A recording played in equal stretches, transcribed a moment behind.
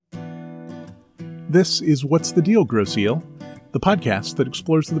This is What's the Deal, Grosse Ile, the podcast that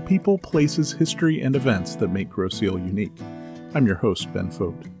explores the people, places, history, and events that make Grosse Ile unique. I'm your host, Ben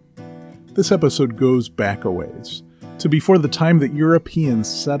Fote. This episode goes back a ways, to before the time that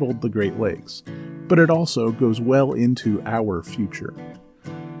Europeans settled the Great Lakes, but it also goes well into our future.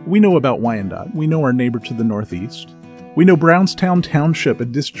 We know about Wyandotte. We know our neighbor to the northeast. We know Brownstown Township, a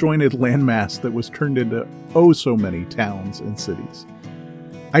disjointed landmass that was turned into oh so many towns and cities.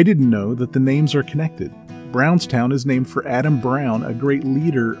 I didn't know that the names are connected. Brownstown is named for Adam Brown, a great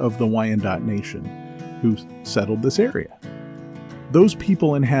leader of the Wyandot Nation, who settled this area. Those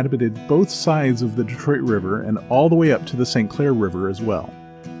people inhabited both sides of the Detroit River and all the way up to the St. Clair River as well.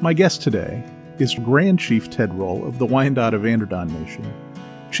 My guest today is Grand Chief Ted Roll of the Wyandot of Anderdon Nation.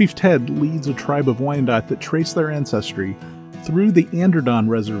 Chief Ted leads a tribe of Wyandot that trace their ancestry through the Anderdon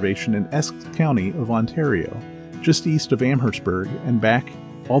Reservation in Essex County of Ontario, just east of Amherstburg, and back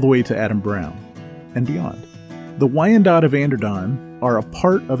all the way to Adam Brown and beyond. The Wyandot of Anderdon are a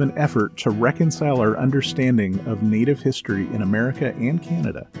part of an effort to reconcile our understanding of Native history in America and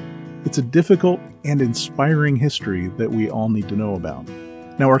Canada. It's a difficult and inspiring history that we all need to know about.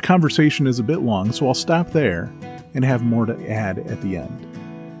 Now, our conversation is a bit long, so I'll stop there and have more to add at the end.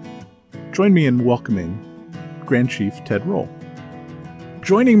 Join me in welcoming Grand Chief Ted Roll.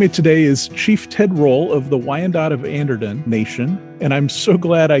 Joining me today is Chief Ted Roll of the Wyandot of Anderdon Nation, and I'm so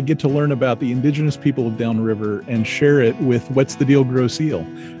glad I get to learn about the indigenous people of Downriver and share it with What's the Deal, Grosse Ile.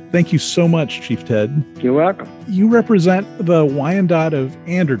 Thank you so much, Chief Ted. You're welcome. You represent the Wyandot of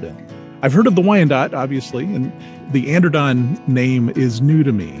Anderdon. I've heard of the Wyandot, obviously, and the Anderdon name is new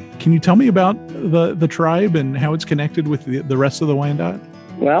to me. Can you tell me about the tribe and how it's connected with the rest of the Wyandot?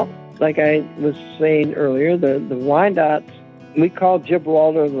 Well, like I was saying earlier, the Wyandots, we call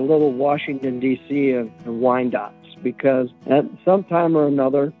Gibraltar the little Washington, D.C. of the Wyandots, because at some time or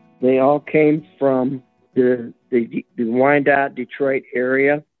another, they all came from the Wyandotte, Detroit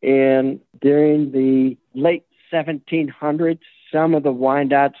area. And during the late 1700s, some of the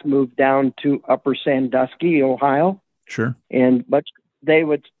Wyandots moved down to Upper Sandusky, Ohio. Sure. But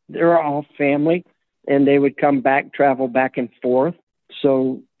they're all family, and they would travel back and forth.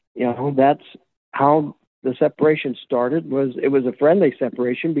 So, that's how the separation started. It was a friendly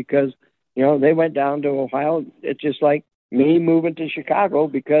separation because, they went down to Ohio. It's just like me moving to Chicago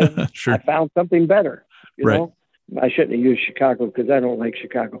because sure. I found something better. Right. I shouldn't have used Chicago because I don't like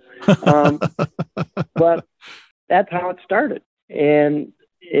Chicago. But that's how it started. And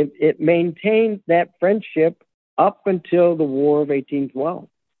it maintained that friendship up until the War of 1812.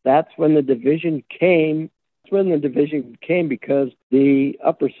 That's when the division came. Because the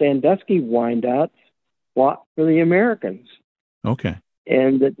Upper Sandusky Wyandots fought for the Americans. Okay.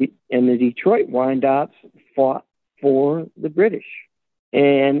 And the Detroit Wyandots fought for the British.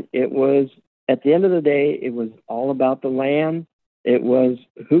 And it was, at the end of the day, it was all about the land. It was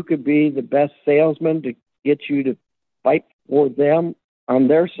who could be the best salesman to get you to fight for them on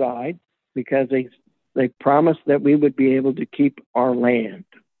their side, because they promised that we would be able to keep our land.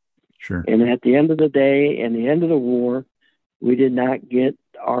 Sure. And at the end of the day, and the end of the war, we did not get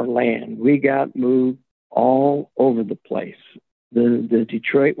our land. We got moved all over the place. The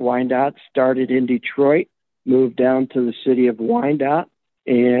Detroit Wyandots started in Detroit, moved down to the city of Wyandotte.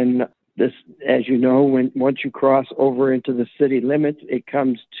 And this, as you know, once you cross over into the city limits, it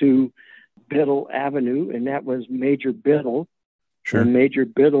comes to Biddle Avenue, and that was Major Biddle. Sure. And Major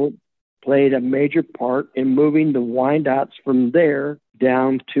Biddle played a major part in moving the Wyandots from there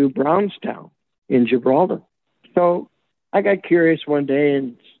down to Brownstown in Gibraltar. So I got curious one day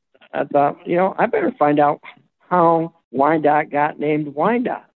and I thought, I better find out how Wyandotte got named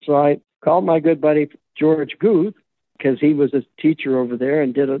Wyandotte. So I called my good buddy George Guth, because he was a teacher over there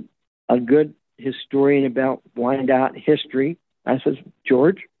and did a good historian about Wyandotte history. I said,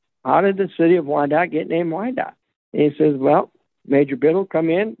 George, how did the city of Wyandotte get named Wyandotte? And he says, well, Major Biddle come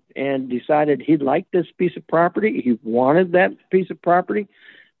in and decided he liked this piece of property. He wanted that piece of property.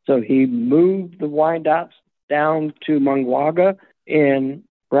 So he moved the Wyandottes down to Mungwaga in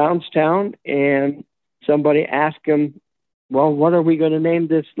Brownstown, and somebody asked him, well, what are we going to name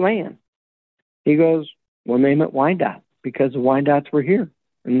this land? He goes, we'll name it Wyandotte because the Wyandottes were here.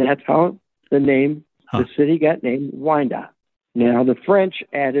 And that's how the city got named Wyandotte. Now, the French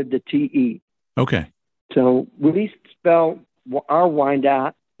added the T-E. Okay. So we spell our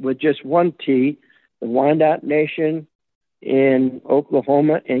Wyandotte with just one T. The Wyandot Nation in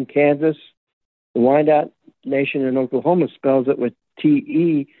Oklahoma and Kansas, the Wyandot Nation in Oklahoma spells it with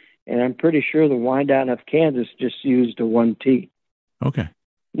T-E, and I'm pretty sure the Wyandot of Kansas just used a one T. Okay.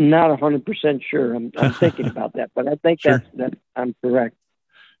 Not 100% sure. I'm thinking about that, but I think Sure. that I'm correct.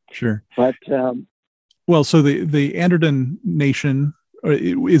 Sure. But Well, so the Anderton Nation,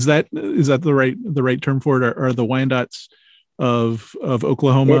 is that the right term for it? Are the Wyandots of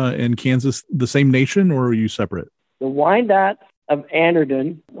Oklahoma and Kansas the same nation, or are you separate? The Wyandots of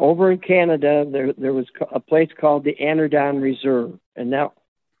Anderton, over in Canada, there was a place called the Anderton Reserve, and now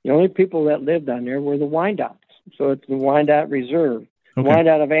the only people that lived on there were the Wyandots. So it's the Wyandotte Reserve, Okay.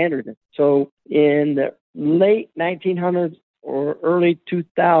 Wyandotte of Anderton. So in the late 1900s or early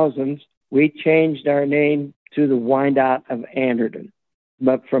 2000s, we changed our name to the Wyandotte of Anderton.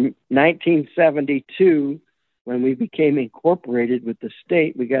 But from 1972, when we became incorporated with the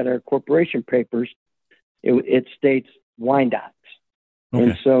state, we got our corporation papers, it states Wyandottes. Okay.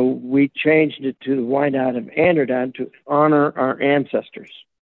 And so we changed it to the Wyandotte of Anderton to honor our ancestors.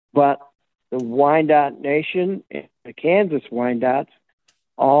 But the Wyandotte Nation and the Kansas Wyandottes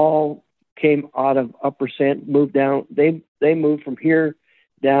all came out of Upper Sand, moved down. They moved from here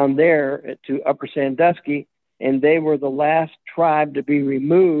down there to Upper Sandusky, and they were the last tribe to be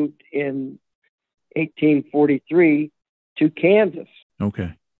removed in 1843 to Kansas.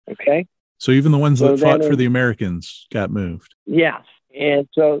 Okay. Okay. So even the ones that fought for the Americans got moved. Yes. And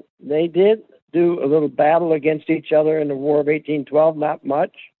so they did do a little battle against each other in the War of 1812, not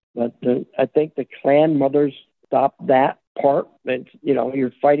much, but I think the clan mothers stopped that part. And,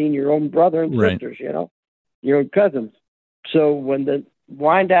 you're fighting your own brother and sisters, your own cousins. So when the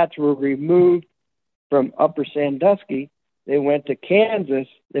Wyandottes were removed from Upper Sandusky, they went to Kansas.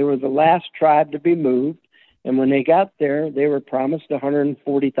 They were the last tribe to be moved. And when they got there, they were promised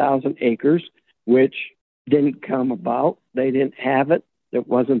 140,000 acres, which didn't come about. They didn't have it. It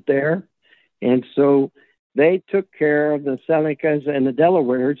wasn't there. And so they took care of the Senecas and the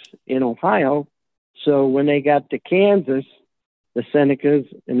Delawares in Ohio. So when they got to Kansas, the Senecas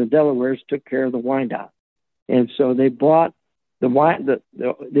and the Delawares took care of the Wyandotte. And so they bought the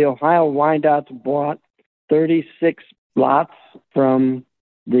Ohio Wyandottes bought 36 lots from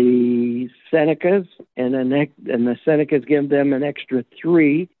the Senecas, and the Senecas give them an extra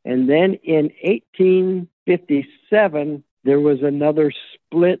 3. And then in 1857, there was another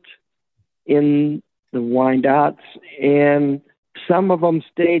split in the Wyandottes, and some of them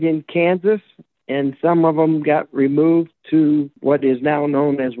stayed in Kansas, and some of them got removed to what is now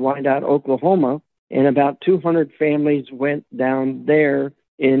known as Wyandotte, Oklahoma, and about 200 families went down there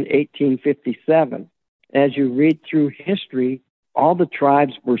in 1857. As you read through history, all the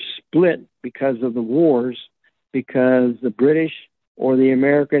tribes were split because of the wars, because the British or the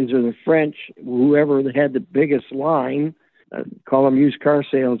Americans or the French, whoever had the biggest line, call them used car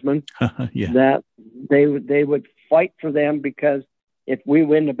salesmen, that they would fight for them because if we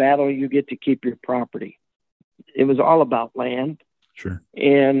win the battle, you get to keep your property. It was all about land. Sure.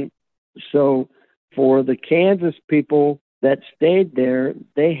 And so for the Kansas people that stayed there,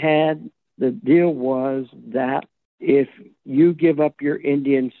 the deal was that if you give up your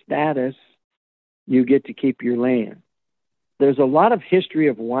Indian status, you get to keep your land. There's a lot of history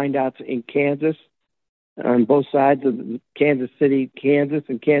of Wyandottes in Kansas on both sides of Kansas City, Kansas,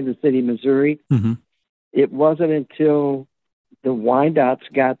 and Kansas City, Missouri. Mm-hmm. It wasn't until the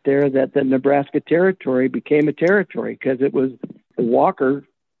Wyandottes got there that the Nebraska Territory became a territory, because it was Walker.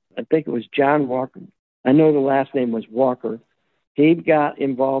 I think it was John Walker. I know the last name was Walker. He got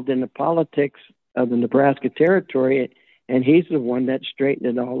involved in the politics of the Nebraska Territory, and he's the one that straightened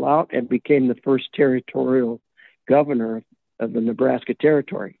it all out and became the first territorial governor of the Nebraska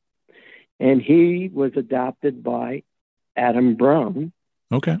Territory. And he was adopted by Adam Brown.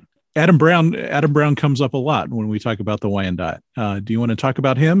 Okay. Adam Brown comes up a lot when we talk about the Wyandotte. Do you want to talk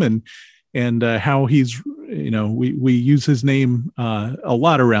about him and how he's, we use his name a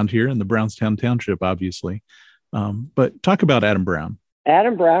lot around here in the Brownstown Township, obviously. But talk about Adam Brown.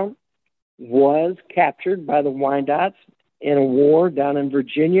 Adam Brown was captured by the Wyandottes in a war down in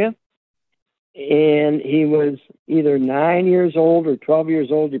Virginia. And he was either 9 years old or 12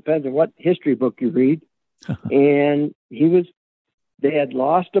 years old, depends on what history book you read. And they had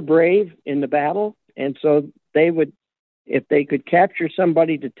lost a brave in the battle. And so if they could capture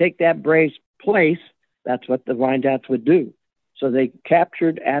somebody to take that brave's place, that's what the Wyandottes would do. So they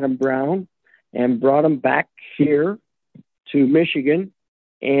captured Adam Brown and brought him back here to Michigan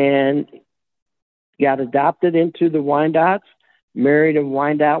and got adopted into the Wyandottes, married a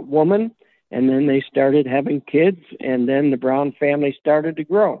Wyandotte woman, and then they started having kids, and then the Brown family started to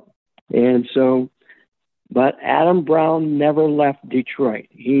grow. And so, but Adam Brown never left Detroit.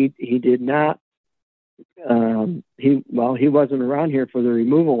 He did not, he wasn't around here for the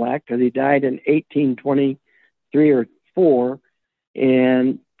Removal Act, because he died in 1823 or 4.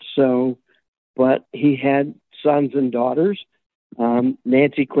 And so, but he had sons and daughters.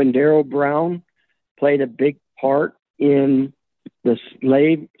 Nancy Quindaro Brown played a big part in the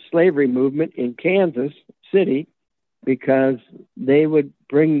slavery movement in Kansas City, because they would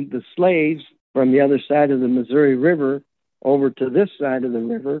bring the slaves from the other side of the Missouri River over to this side of the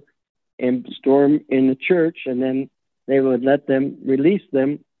river and store them in the church, and then they would let them release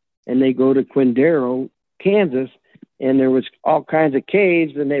them, and they go to Quindaro, Kansas, and there was all kinds of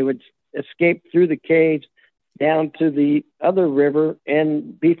caves, and they would escape through the caves down to the other river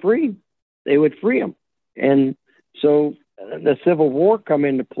and be free. They would free them. And so the Civil War come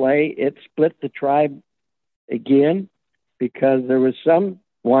into play. It split the tribe again, because there was some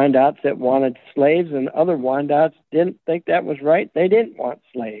Wyandots that wanted slaves, and other Wyandots didn't think that was right. They didn't want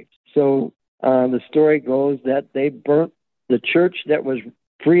slaves. So the story goes that they burnt the church that was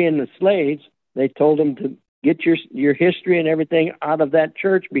freeing the slaves. They told them to get your history and everything out of that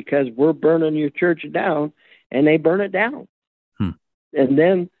church, because we're burning your church down, and they burn it down. And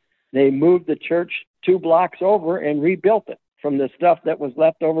then they moved the church 2 blocks over and rebuilt it from the stuff that was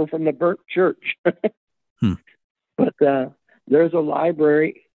left over from the burnt church. But there's a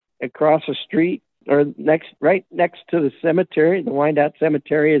library across the street, or right next to the cemetery. The Wyandotte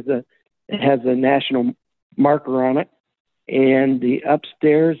Cemetery has a national marker on it, and the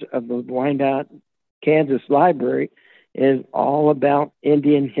upstairs of the Wyandotte, Kansas Library is all about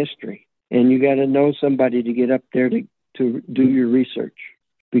Indian history. And you got to know somebody to get up there to do your research,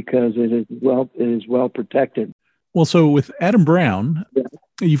 because it is well protected. Well, so with Adam Brown,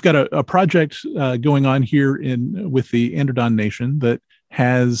 you've got a project going on here with the Androdon Nation that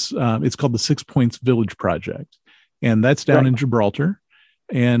has, it's called the 6 Points Village Project. And that's down in Gibraltar.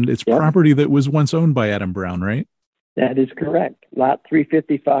 And it's property that was once owned by Adam Brown, right? That is correct. Lot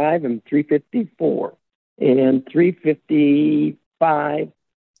 355 and 354. And 355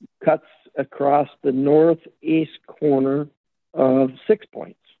 cuts across the northeast corner of 6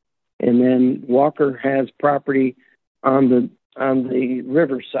 Points. And then Walker has property on the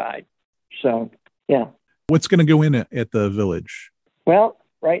riverside. So, yeah. What's going to go in at the village? Well,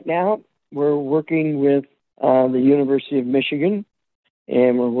 right now we're working with the University of Michigan,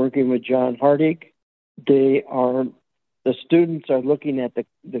 and we're working with John Hardig. The students are looking at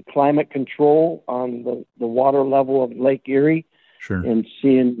the climate control on the water level of Lake Erie. Sure. And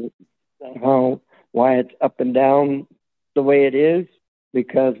seeing why it's up and down the way it is,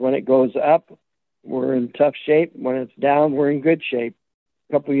 because when it goes up, we're in tough shape. When it's down, we're in good shape.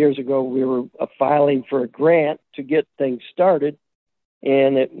 A couple of years ago, we were filing for a grant to get things started,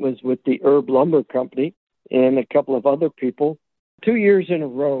 and it was with the Herb Lumber Company and a couple of other people. 2 years in a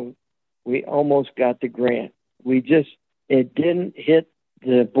row, we almost got the grant. It didn't hit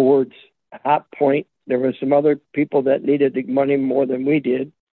the board's hot point. There were some other people that needed the money more than we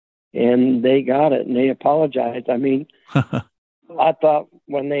did, and they got it, and they apologized. I mean, I thought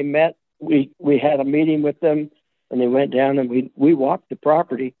when they met, we had a meeting with them, and they went down and we walked the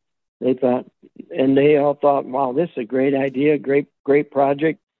property. They all thought, wow, this is a great idea, great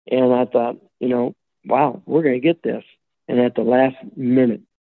project. And I thought, wow, we're going to get this. And at the last minute,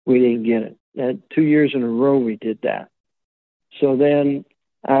 we didn't get it. And 2 years in a row, we did that. So then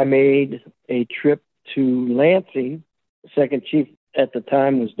I made a trip to Lansing. Second chief at the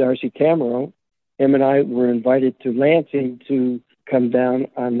time was Darcy Tamaro. Him and I were invited to Lansing to come down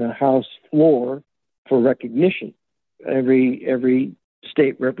on the House floor for recognition. Every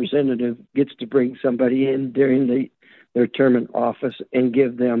state representative gets to bring somebody in during their term in office and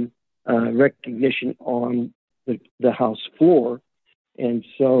give them recognition on the House floor. And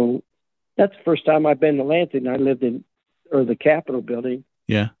so that's the first time I've been to Lansing. I lived in the Capitol building.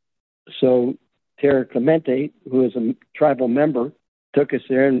 Yeah. So Tara Clemente, who is a tribal member, took us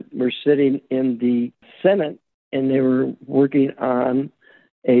there, and we're sitting in the Senate, and they were working on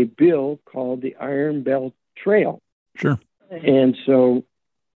a bill called the Iron Belt Trail. Sure. And so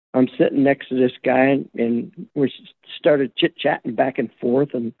I'm sitting next to this guy, and we started chit-chatting back and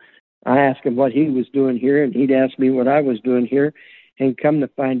forth, and I asked him what he was doing here, and he'd ask me what I was doing here, and come to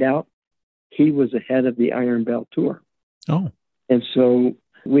find out, he was the head of the Iron Belt Tour. Oh. And so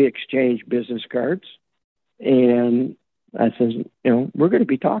we exchanged business cards, and I said, we're going to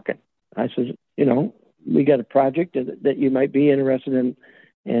be talking. I said, we got a project that you might be interested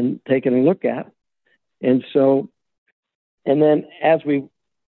in taking a look at. And then as we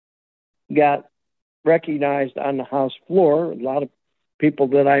got recognized on the House floor, a lot of people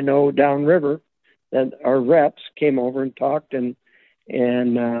that I know downriver that are reps came over and talked, and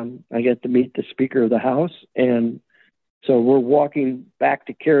I got to meet the Speaker of the House. And so we're walking back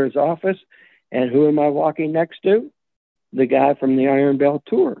to Kara's office, and who am I walking next to? The guy from the Iron Belt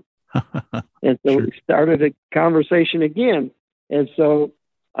Tour. And so Sure. we started a conversation again. And so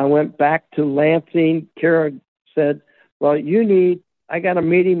I went back to Lansing. Kara said, well, I got a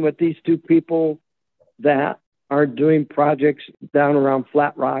meeting with these two people that are doing projects down around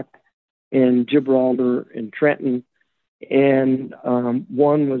Flat Rock in Gibraltar and Trenton. And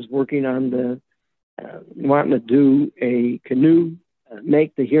one was working on wanting to do a canoe,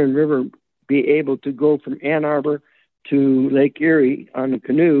 make the Huron River be able to go from Ann Arbor to Lake Erie on the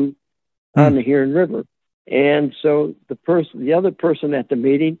canoe on the Huron River. And so the other person at the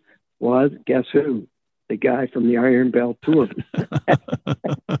meeting was, guess who? The guy from the Iron Bell Tour.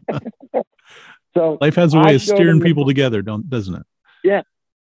 So life has a way of steering people together, doesn't it? Yeah.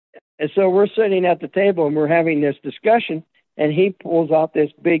 And so we're sitting at the table and we're having this discussion, and he pulls out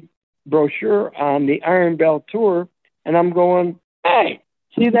this big brochure on the Iron Bell Tour, and I'm going, hey,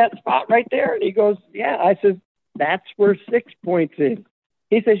 see that spot right there? And he goes, yeah. I said, that's where 6 Points is.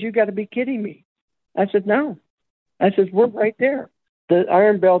 He says, you got to be kidding me. I said, no. I said, we're right there. The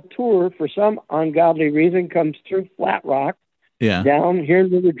Iron Bell Tour, for some ungodly reason, comes through Flat Rock, down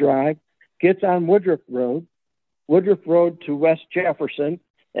Huron River Drive, gets on Woodruff Road to West Jefferson.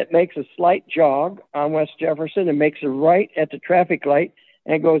 It makes a slight jog on West Jefferson and makes a right at the traffic light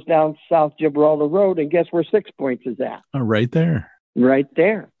and goes down South Gibraltar Road. And guess where 6 Points is at? Oh, right there. Right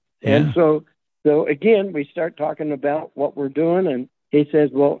there. Yeah. And so again, we start talking about what we're doing. And he says,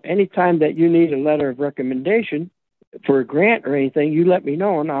 well, anytime that you need a letter of recommendation for a grant or anything, you let me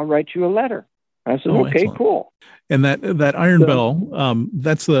know and I'll write you a letter. I said, okay, excellent. Cool. And that Iron Bell,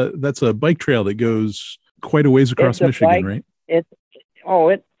 that's a bike trail that goes quite a ways across Michigan, right?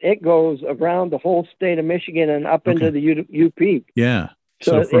 It goes around the whole state of Michigan and up into the UP. Yeah.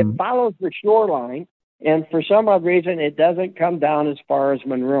 So it follows the shoreline, and for some odd reason, it doesn't come down as far as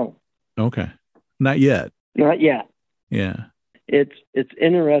Monroe. Okay. Not yet. Not yet. Yeah. It's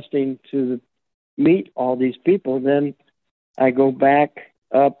interesting to meet all these people. Then I go back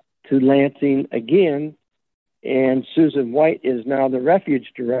up to Lansing again, and Susan White is now the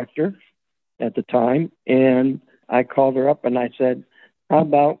refuge director at the time. And I called her up and I said, how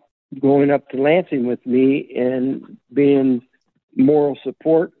about going up to Lansing with me and being moral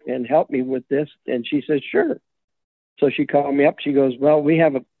support and help me with this? And she says, sure. So she called me up. She goes, well,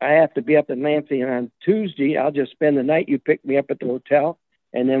 I have to be up in Lansing on Tuesday. I'll just spend the night. You pick me up at the hotel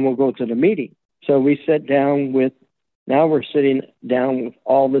and then we'll go to the meeting. So we sat down now we're sitting down with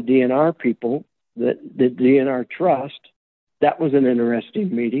all the DNR people, the DNR Trust. That was an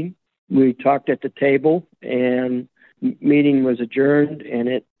interesting meeting. We talked at the table, and meeting was adjourned, and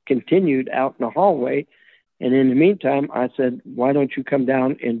it continued out in the hallway. And in the meantime, I said, why don't you come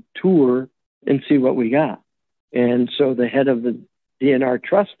down and tour and see what we got? And so the head of the DNR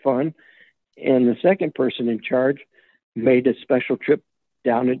Trust Fund and the second person in charge made a special trip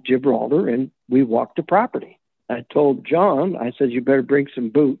down at Gibraltar, and we walked the property. I told John, I said, you better bring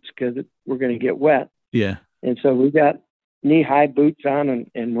some boots because we're going to get wet. Yeah. And so we got knee-high boots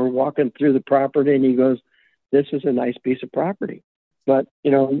on, and we're walking through the property, and he goes, this is a nice piece of property. But,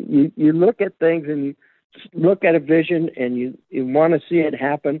 you look at things and you look at a vision, and you want to see it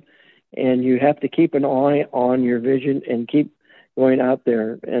happen, and you have to keep an eye on your vision and keep going out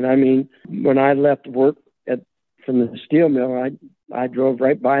there. And I mean, when I left work from the steel mill, I drove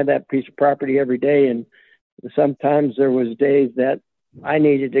right by that piece of property every day, and sometimes there was days that I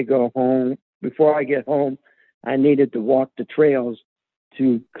needed to go home. Before I get home, I needed to walk the trails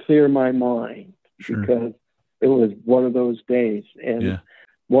to clear my mind because it was one of those days. And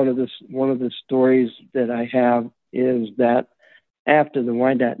one of the stories that I have is that after the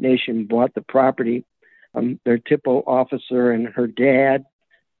Wyandotte Nation bought the property, their TIPO officer and her dad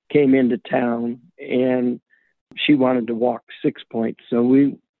came into town, and she wanted to walk 6 Points. So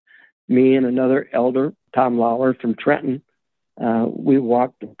me and another elder, Tom Lawler from Trenton, we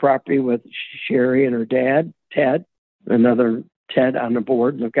walked the property with Sherry and her dad, Ted, another Ted on the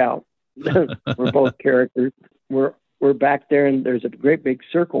board. Look out. We're both characters. We're back there, and there's a great big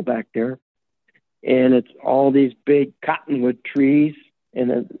circle back there, and it's all these big cottonwood trees,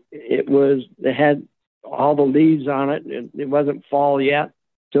 and it had all the leaves on it, and it wasn't fall yet.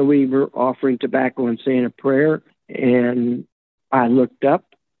 So we were offering tobacco and saying a prayer, and I looked up,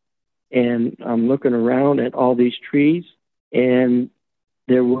 and I'm looking around at all these trees, and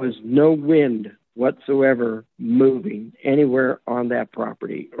there was no wind whatsoever moving anywhere on that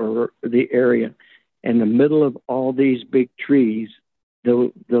property or the area. In the middle of all these big trees,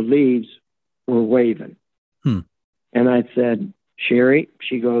 the leaves were waving. And I said, Sherry,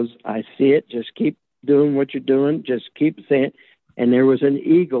 she goes, I see it. Just keep doing what you're doing. Just keep saying it. And there was an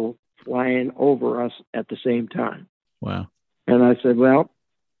eagle flying over us at the same time. Wow. And I said, well,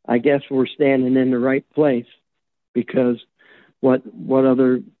 I guess we're standing in the right place, because what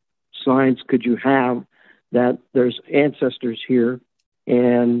other signs could you have that there's ancestors here,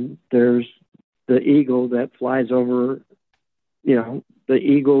 and there's the eagle that flies over, the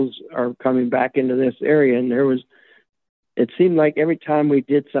eagles are coming back into this area. And it seemed like every time we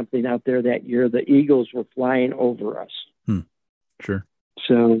did something out there that year, the eagles were flying over us. Sure.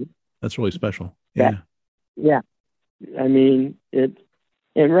 So that's really special. Yeah. Yeah. I mean, and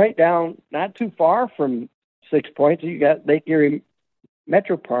right down, not too far from 6 Points, you got Lake Erie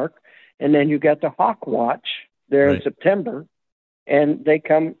Metro Park, and then you got the Hawk Watch there in September, and they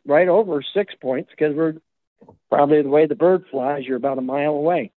come right over 6 Points because we're probably, the way the bird flies, you're about a mile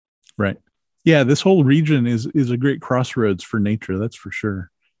away. Right. Yeah, this whole region is a great crossroads for nature, that's for sure.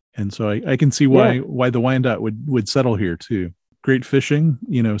 And so I can see why the Wyandotte would settle here too. Great fishing,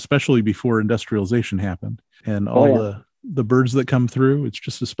 especially before industrialization happened, and all the birds that come through. It's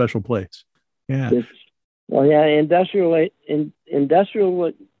just a special place. Yeah. Industrial.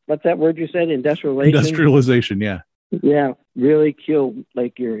 What's that word you said? Industrialization. Yeah. Yeah, really killed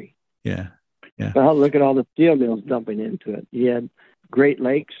Lake Erie. Yeah. Yeah. Well, look at all the steel mills dumping into it. You had Great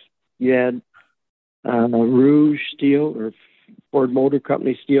Lakes. You had Rouge Steel, or Ford Motor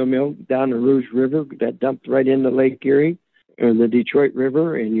Company steel mill down the Rouge River that dumped right into Lake Erie, or the Detroit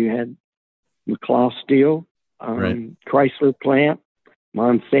River. And you had McClough Steel, Chrysler plant,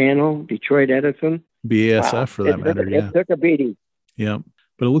 Monsanto, Detroit Edison, BASF for that matter. It took a beating. Yeah,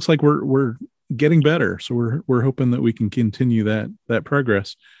 but it looks like we're getting better. So we're hoping that we can continue that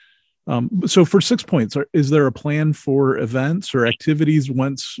progress. So for 6 Points, is there a plan for events or activities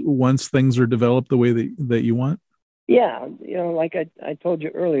once things are developed the way that you want? Yeah, like I told you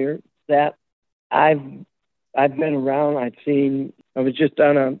earlier, that I've been around. I was just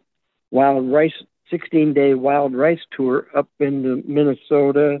on a 16-day wild rice tour up into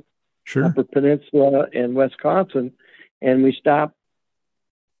Minnesota, Upper Peninsula, and Wisconsin, and we stopped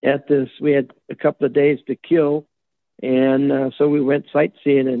at this. We had a couple of days to kill, and so we went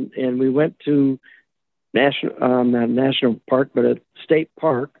sightseeing, and we went to not a national park, but a state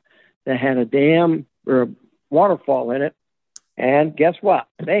park that had a dam or a waterfall in it. And guess what?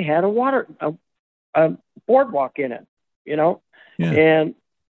 They had a boardwalk in it, Yeah. And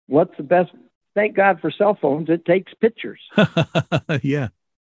what's the best? Thank God for cell phones. It takes pictures. Yeah.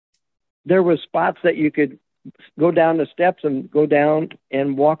 There were spots that you could go down the steps and go down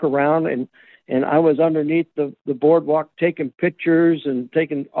and walk around. And I was underneath the boardwalk taking pictures and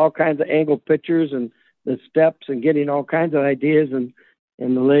taking all kinds of angle pictures and the steps and getting all kinds of ideas. And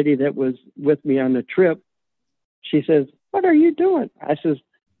the lady that was with me on the trip, she says, "What are you doing?" I says,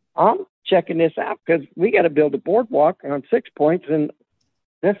 "I'm checking this out because we got to build a boardwalk on 6 Points, and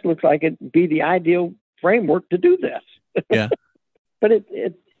this looks like it'd be the ideal framework to do this." Yeah. But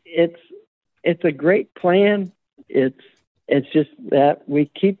it's a great plan. It's just that we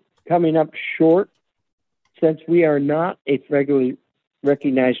keep coming up short, since we are not a federally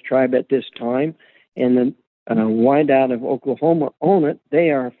recognized tribe at this time, and the Wyandotte of Oklahoma own it.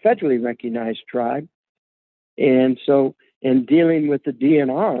 They are a federally recognized tribe, and so in dealing with the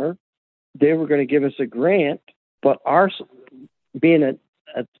DNR, they were going to give us a grant, but ours being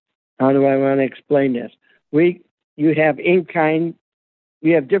how do I want to explain this? You have in-kind,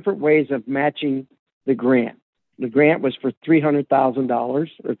 you have different ways of matching the grant. The grant was for $300,000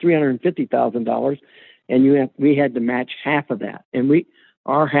 or $350,000, and we had to match half of that. And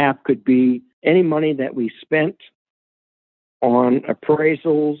our half could be any money that we spent on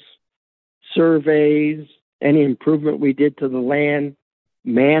appraisals, surveys, any improvement we did to the land,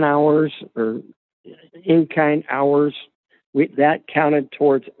 man hours or in-kind hours. That counted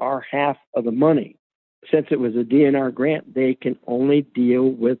towards our half of the money. Since it was a DNR grant, they can only deal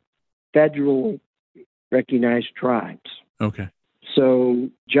with federal recognized tribes. Okay.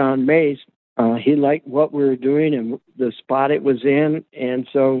 So John Mace, he liked what we were doing and the spot it was in, and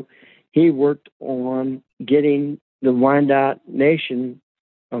so he worked on getting the Wyandotte Nation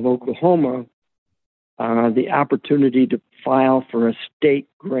of Oklahoma the opportunity to file for a state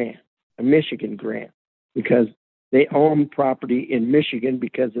grant, a Michigan grant, because they own property in Michigan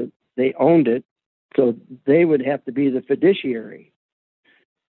because they owned it. So they would have to be the fiduciary.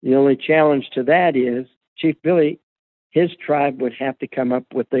 The only challenge to that is Chief Billy, his tribe would have to come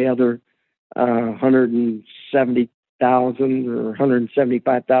up with the other $170,000 or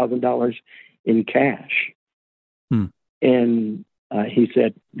 $175,000 in cash. And he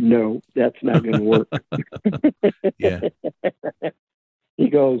said, "No, that's not going to work." Yeah. He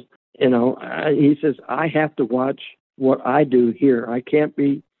goes, he says, "I have to watch what I do here. I can't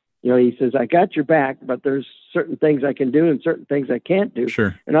be." He says, "I got your back, but there's certain things I can do and certain things I can't do."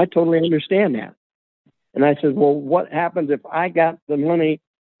 Sure. And I totally understand that. And I said, well, what happens if I got the money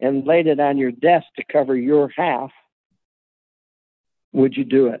and laid it on your desk to cover your half? Would you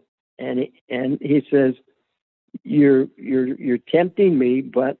do it? And he says, you're tempting me,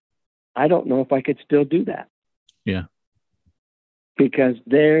 but I don't know if I could still do that. Yeah. Because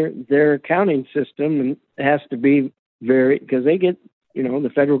their accounting system has to be because they get,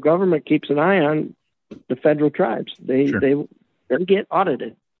 the federal government keeps an eye on the federal tribes. They get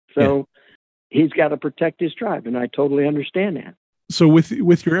audited. So he's got to protect his tribe, and I totally understand that. So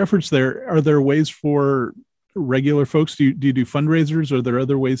with your efforts there, are there ways for regular folks? Do you do fundraisers? Are there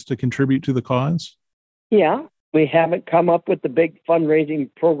other ways to contribute to the cause? Yeah, we haven't come up with the big fundraising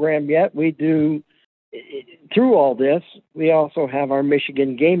program yet. We do, through all this, we also have our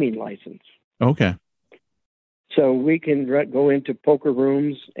Michigan gaming license. Okay. So we can go into poker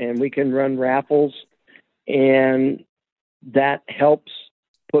rooms and we can run raffles, and that helps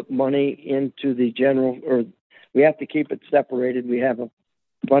put money into the general, or we have to keep it separated. We have a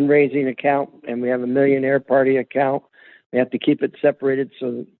fundraising account and we have a millionaire party account. We have to keep it separated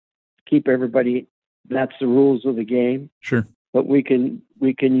so keep everybody, that's the rules of the game. Sure. But we can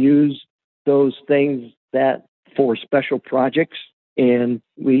use those things that for special projects. And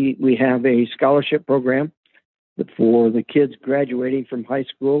we have a scholarship program for the kids graduating from high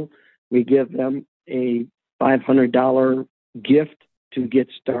school. We give them a $500 gift to get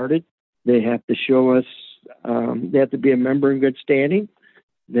started. They have to show us, they have to be a member in good standing.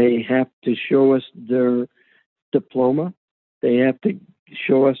 They have to show us their diploma. They have to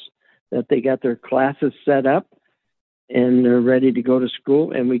show us that they got their classes set up and they're ready to go to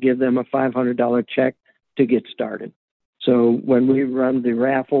school, and we give them a $500 check to get started. So when we run the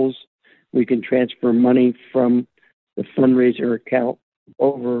raffles, we can transfer money from the fundraiser account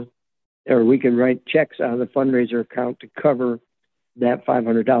over, or we can write checks out of the fundraiser account to cover that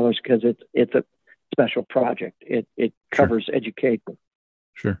 $500 because it's a special project. It covers education.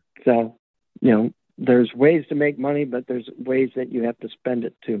 Sure. So, there's ways to make money, but there's ways that you have to spend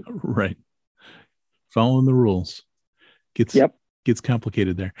it too. Right. Following the rules gets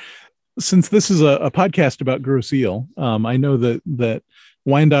complicated there. Since this is a podcast about gross eel, I know that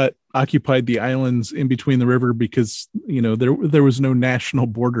Wyandotte occupied the islands in between the river because there was no national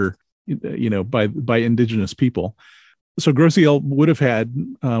border, by indigenous people. So gross eel would have had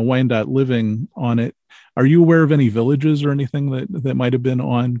Wyandotte living on it. Are you aware of any villages or anything that might have been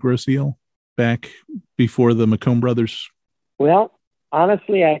on gross eel back before the Macomb brothers? Well,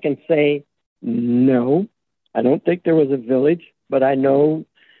 honestly, I can say no. I don't think there was a village, but I know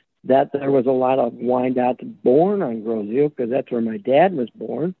that there was a lot of Wyandottes born on gross eel because that's where my dad was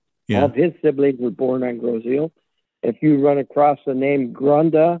born. Yeah. All of his siblings were born on gross eel. If you run across the name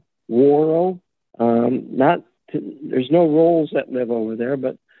Grunda, Worrell, there's no Rolls that live over there,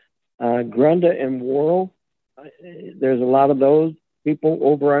 but Grunda and Worrell, there's a lot of those people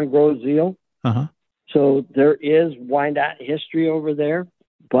over on gross eel. Uh-huh. So there is Wyandotte history over there,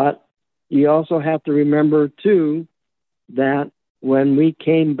 but you also have to remember too that when we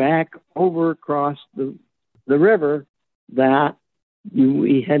came back over across the river, that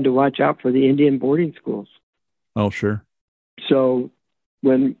we had to watch out for the Indian boarding schools. Oh, sure. So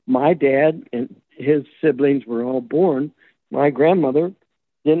when my dad and his siblings were all born, my grandmother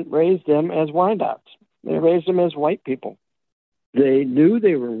didn't raise them as Wyandottes. They raised them as white people. They knew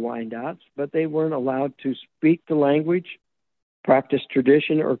they were Wyandottes, but they weren't allowed to speak the language, practice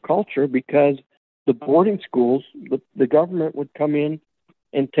tradition or culture because the boarding schools, the government would come in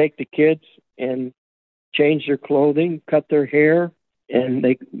and take the kids and change their clothing, cut their hair, and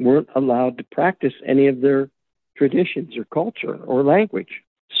they weren't allowed to practice any of their traditions or culture or language.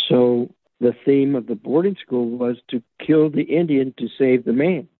 So the theme of the boarding school was to kill the Indian to save the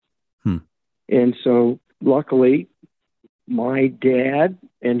man. And so luckily, my dad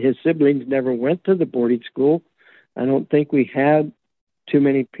and his siblings never went to the boarding school. I don't think we had too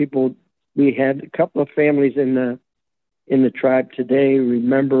many people. We had a couple of families in the tribe today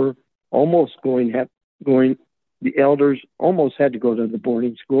remember almost going. The elders almost had to go to the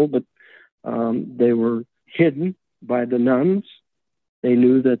boarding school, but they were hidden by the nuns. They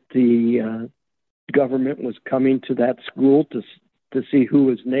knew that the government was coming to that school to see who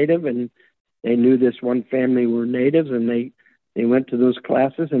was native, and they knew this one family were natives, and they went to those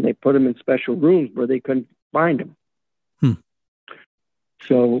classes and they put them in special rooms where they couldn't find them.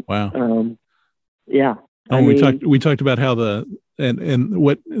 So, wow. Yeah. We talked about how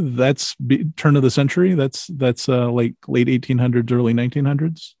that's turn of the century. That's like late 1800s, early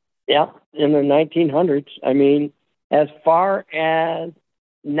 1900s. Yeah, in the 1900s. I mean, as far as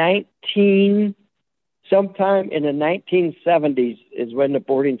sometime in the 1970s is when the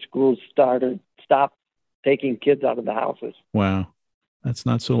boarding schools stopped taking kids out of the houses. Wow. That's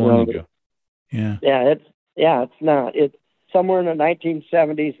not so long ago. Yeah. It's not. It's somewhere in the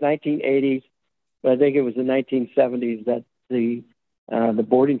 1970s, 1980s, but I think it was the 1970s that the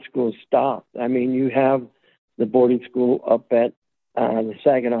boarding schools stopped. I mean, you have the boarding school up at the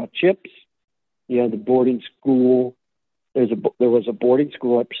Saginaw Chips. You have the boarding school. There was a boarding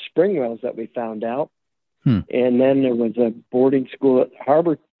school at Springwells that we found out, and then there was a boarding school at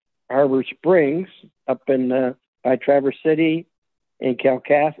Harbor Springs up in by Traverse City and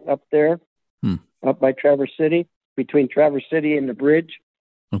Calcass up there, up by Traverse City, between Traverse City and the bridge.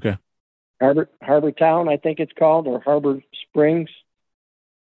 Okay. Harbor Town, I think it's called, or Harbor Springs.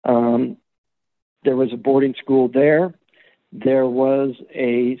 There was a boarding school there. There was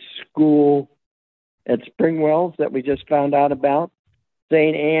a school at Springwells that we just found out about.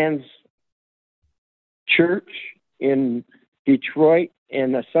 St. Anne's Church in Detroit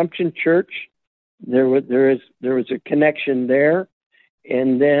and Assumption Church. There was a connection there,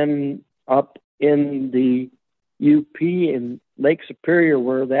 and then up in the UP in Lake Superior,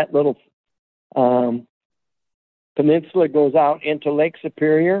 where that little peninsula goes out into Lake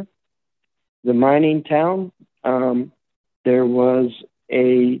Superior, the mining town. There was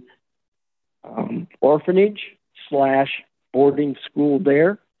a orphanage / boarding school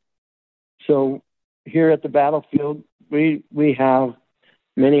there. So here at the battlefield, we have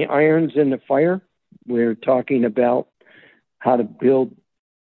many irons in the fire. We're talking about how to build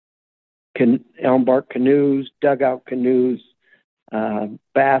elm bark canoes, dugout canoes,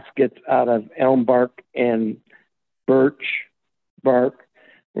 baskets out of elm bark and birch bark.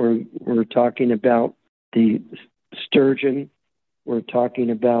 We're talking about the sturgeon. We're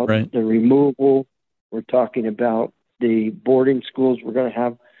talking about the removal. We're talking about the boarding schools. We're going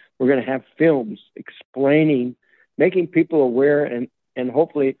to have films explaining, making people aware and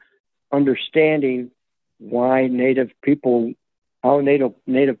hopefully understanding why how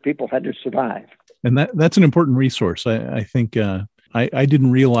native people had to survive. And that's an important resource. I think I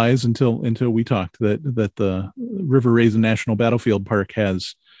didn't realize until we talked that the River Raisin National Battlefield Park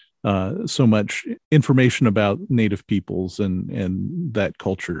has so much information about Native peoples and that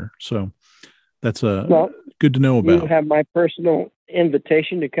culture. So that's good to know about. You have my personal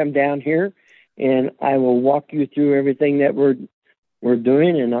invitation to come down here, and I will walk you through everything that we're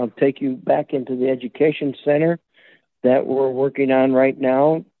doing, and I'll take you back into the education center that we're working on right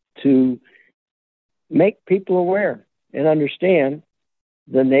now to make people aware and understand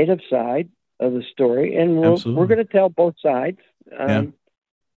the Native side of the story. And we're going to tell both sides. The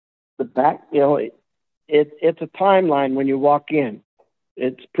back, it's a timeline when you walk in.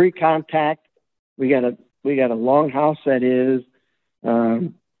 It's pre-contact. We got a longhouse that is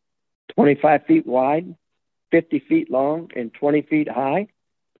 25 feet wide, 50 feet long, and 20 feet high.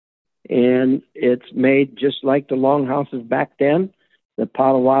 And it's made just like the longhouses back then. The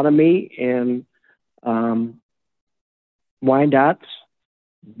Potawatomi and Wyandots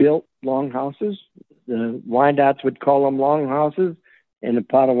built longhouses. The Wyandots would call them longhouses, and the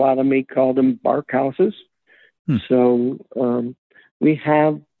Potawatomi called them bark houses. So we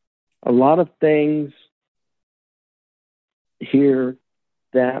have a lot of things here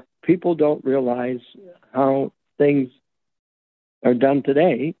that people don't realize how things are done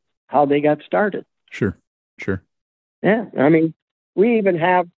today, how they got started. Sure. Yeah, I mean, we even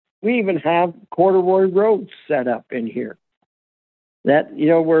have corduroy roads set up in here. That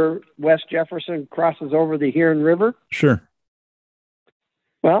where West Jefferson crosses over the Huron River. Sure.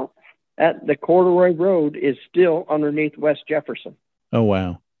 Well, the corduroy road is still underneath West Jefferson. Oh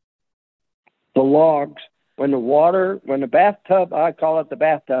wow. The logs, when the bathtub, I call it the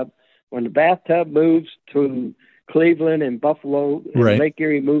bathtub, when the bathtub moves to Cleveland and Buffalo, and Lake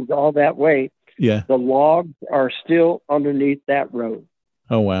Erie moves all that way, the logs are still underneath that road.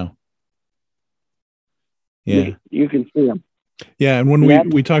 Oh, wow. Yeah. You can see them. Yeah, and when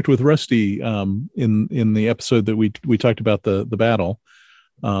we talked with Rusty in the episode that we talked about the battle,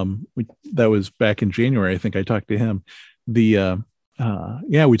 that was back in January. I think I talked to him. We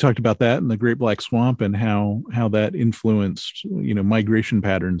talked about that and the Great Black Swamp and how that influenced migration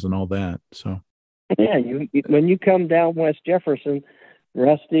patterns and all that. So yeah, when you come down West Jefferson,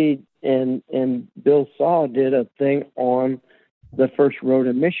 Rusty and Bill Saw did a thing on the first road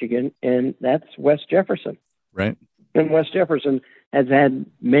in Michigan, and that's West Jefferson. Right. And West Jefferson has had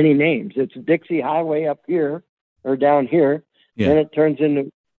many names. It's Dixie Highway up here or down here. Yeah. Then it turns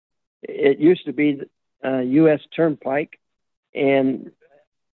into, it used to be U.S. Turnpike, and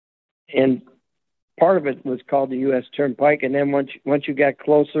part of it was called the U.S. Turnpike. And then once you got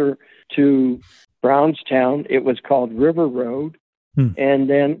closer to Brownstown, it was called River Road. And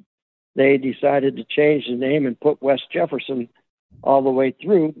then they decided to change the name and put West Jefferson all the way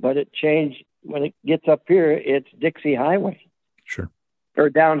through, but it changed when it gets up here. It's Dixie Highway. Sure. Or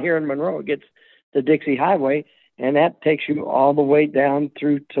down here in Monroe, it gets the Dixie Highway, and that takes you all the way down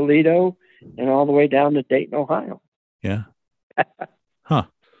through Toledo and all the way down to Dayton, Ohio. Yeah. Huh.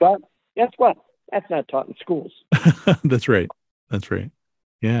 But guess what? That's not taught in schools. That's right. That's right.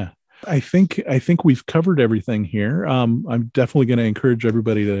 Yeah. I think we've covered everything here. I'm definitely going to encourage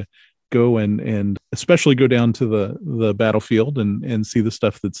everybody to go and especially go down to the battlefield and see the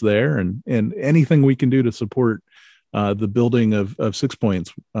stuff that's there, and anything we can do to support the building of Six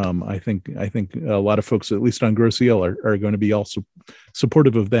Points. I think a lot of folks, at least on Grosse Ile, are going to be also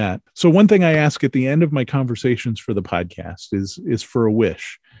supportive of that. So one thing I ask at the end of my conversations for the podcast is for a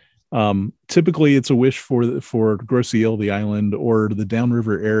wish. Typically it's a wish for Grosse Ile, the island, or the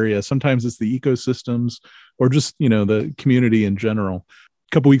downriver area. Sometimes it's the ecosystems or just, the community in general.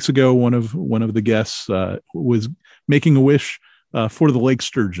 A couple weeks ago, one of the guests was making a wish for the lake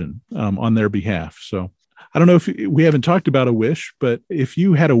sturgeon on their behalf. So I don't know if we haven't talked about a wish, but if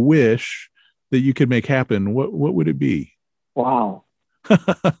you had a wish that you could make happen, what would it be? Wow.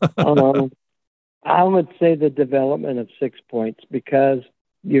 I would say the development of Six Points, because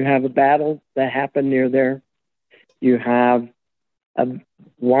you have a battle that happened near there. You have a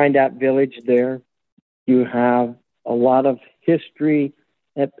Wyandotte village there. You have a lot of history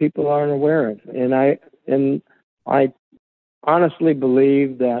that people aren't aware of. And I honestly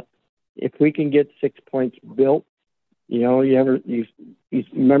believe that if we can get Six Points built, you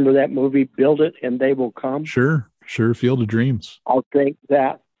remember that movie, Build It and They Will Come? Sure. Field of Dreams. I think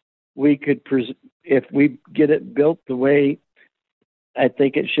that we could, if we get it built the way I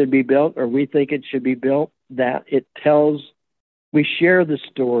think it should be built, or we think it should be built, that it tells, we share the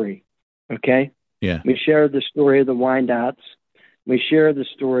story, okay? Yeah. We share the story of the Wyandottes. We share the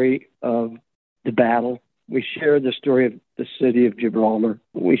story of the battle. We share the story of the city of Gibraltar.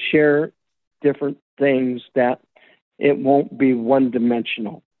 We share different things that it won't be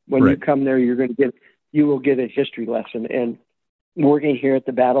one-dimensional. When right. you come there, you will get a history lesson. And working here at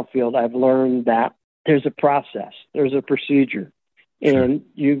the battlefield, I've learned that there's a process, there's a procedure, sure. and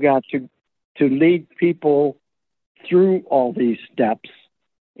you got to lead people through all these steps.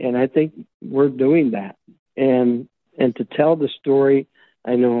 And I think we're doing that. And to tell the story,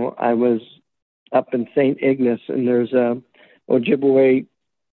 I know I was up in St. Ignace, and there's a Ojibwe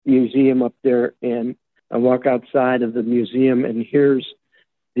museum up there, and I walk outside of the museum, and here's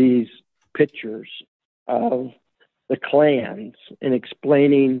these pictures of the clans and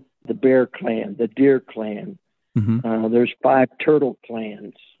explaining the Bear Clan, the Deer Clan. Mm-hmm. There's 5 turtle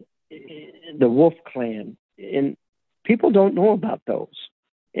clans, the Wolf Clan, and people don't know about those.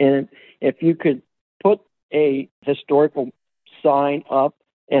 And if you could put a historical sign up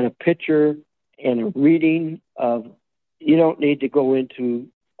and a picture and a reading of, you don't need to go into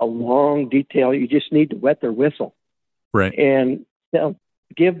a long detail. You just need to wet their whistle. Right. And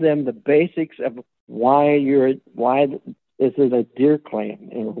give them the basics of why is it a deer clan,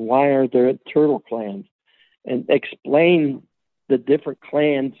 and why are there turtle clans, and explain the different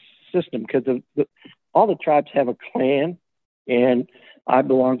clan system, because all the tribes have a clan, and I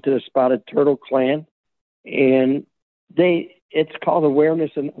belong to the Spotted Turtle clan, and it's called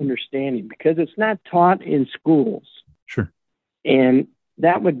awareness and understanding, because it's not taught in schools. Sure. And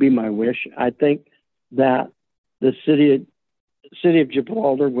that would be my wish. I think that the city of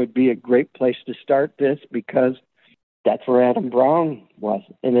Gibraltar would be a great place to start this, because that's where Adam Brown was.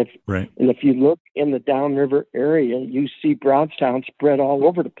 And if you look in the downriver area, you see Brownstown spread all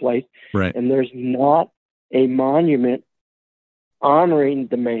over the place. Right. And there's not a monument honoring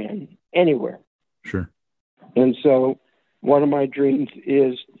the man anywhere. Sure. And so one of my dreams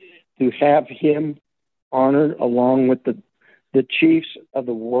is to have him honored along with the chiefs of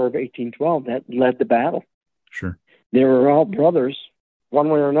the War of 1812 that led the battle. Sure. They were all brothers, one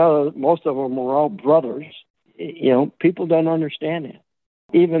way or another. Most of them were all brothers. People don't understand that.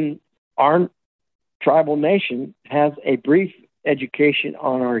 Even our tribal nation has a brief education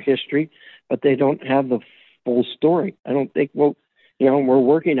on our history, but they don't have the full story. I don't think, we're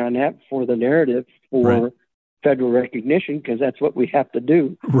working on that for the narrative for right. federal recognition, because that's what we have to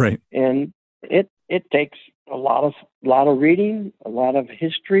do. Right. And it takes a lot of reading, a lot of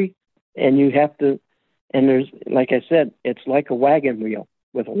history, and you have to. And there's, like I said, it's like a wagon wheel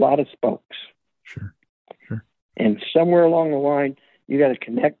with a lot of spokes. Sure. And somewhere along the line, you got to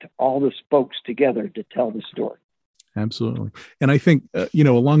connect all the spokes together to tell the story. Absolutely. And I think,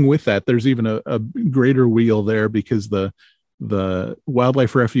 along with that, there's even a greater wheel there, because the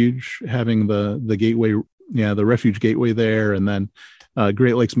wildlife refuge having the gateway, the refuge gateway there, and then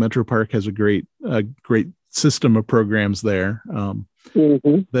Great Lakes Metro Park has a great system of programs there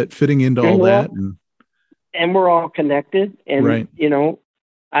that fitting into all that. And we're all connected. And, right.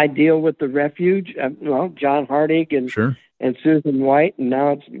 I deal with the refuge, John Hardig and Susan White, and now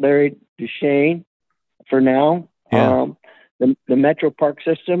it's Larry Duchesne for now. Yeah. The Metro Park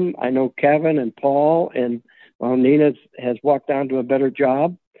system, I know Kevin and Paul, and Nina has walked on to a better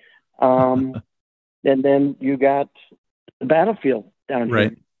job. And then you got the battlefield down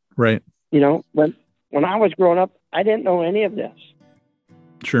here. Right. When I was growing up, I didn't know any of this.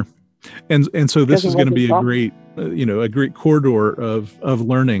 Sure. And so this is going to be a great, a great corridor of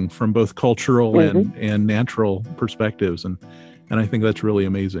learning from both cultural and natural perspectives. And I think that's really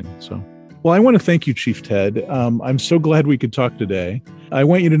amazing. So, well, I want to thank you, Chief Ted. I'm so glad we could talk today. I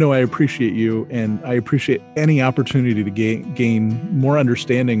want you to know I appreciate you, and I appreciate any opportunity to gain more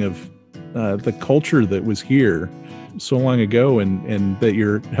understanding of the culture that was here so long ago and that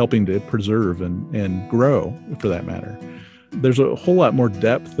you're helping to preserve and grow, for that matter. There's a whole lot more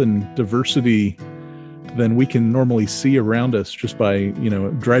depth and diversity than we can normally see around us just by,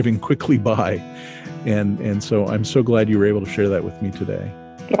 driving quickly by. And so I'm so glad you were able to share that with me today.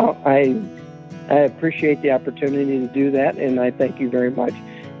 Well, I appreciate the opportunity to do that, and I thank you very much.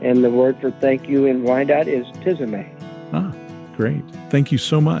 And the word for thank you in Wyandotte is Tizame. Ah, great. Thank you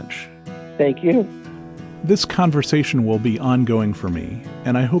so much. Thank you. This conversation will be ongoing for me,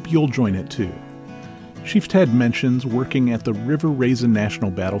 and I hope you'll join it too. Chief Ted mentions working at the River Raisin National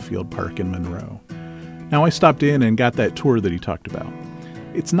Battlefield Park in Monroe. Now, I stopped in and got that tour that he talked about.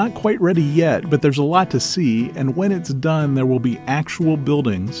 It's not quite ready yet, but there's a lot to see, and when it's done, there will be actual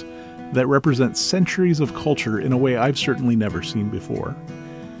buildings that represent centuries of culture in a way I've certainly never seen before.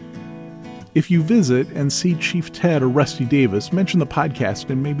 If you visit and see Chief Ted or Rusty Davis, mention the podcast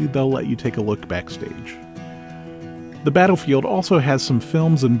and maybe they'll let you take a look backstage. The battlefield also has some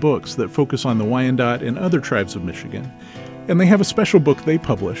films and books that focus on the Wyandot and other tribes of Michigan, and they have a special book they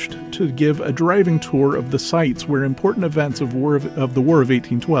published to give a driving tour of the sites where important events of the War of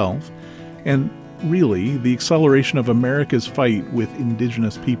 1812 and really the acceleration of America's fight with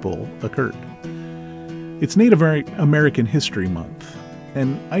indigenous people occurred. It's Native American History Month,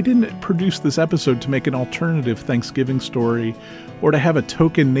 and I didn't produce this episode to make an alternative Thanksgiving story or to have a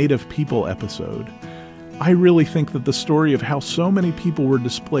token Native people episode. I really think that the story of how so many people were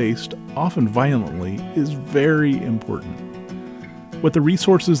displaced, often violently, is very important. What the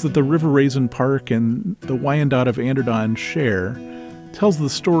resources that the River Raisin Park and the Wyandot of Anderson share tells the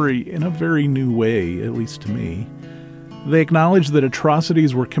story in a very new way, at least to me. They acknowledge that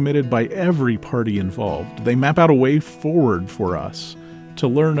atrocities were committed by every party involved. They map out a way forward for us to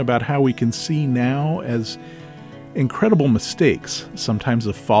learn about how we can see now as incredible mistakes, sometimes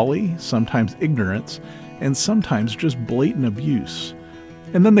of folly, sometimes ignorance, and sometimes just blatant abuse.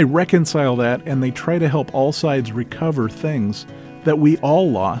 And then they reconcile that and they try to help all sides recover things that we all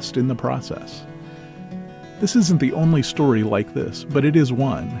lost in the process. This isn't the only story like this, but it is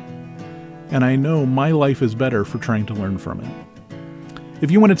one. And I know my life is better for trying to learn from it. If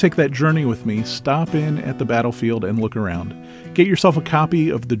you want to take that journey with me, stop in at the battlefield and look around. Get yourself a copy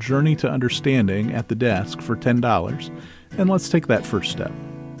of The Journey to Understanding at the desk for $10, and let's take that first step.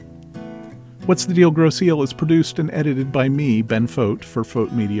 What's the Deal, Grosse Ile is produced and edited by me, Ben Fote, for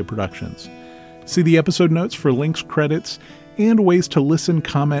Fote Media Productions. See the episode notes for links, credits, and ways to listen,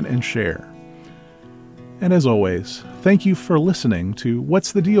 comment, and share. And as always, thank you for listening to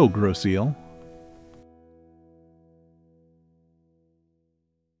What's the Deal, Grosse Ile?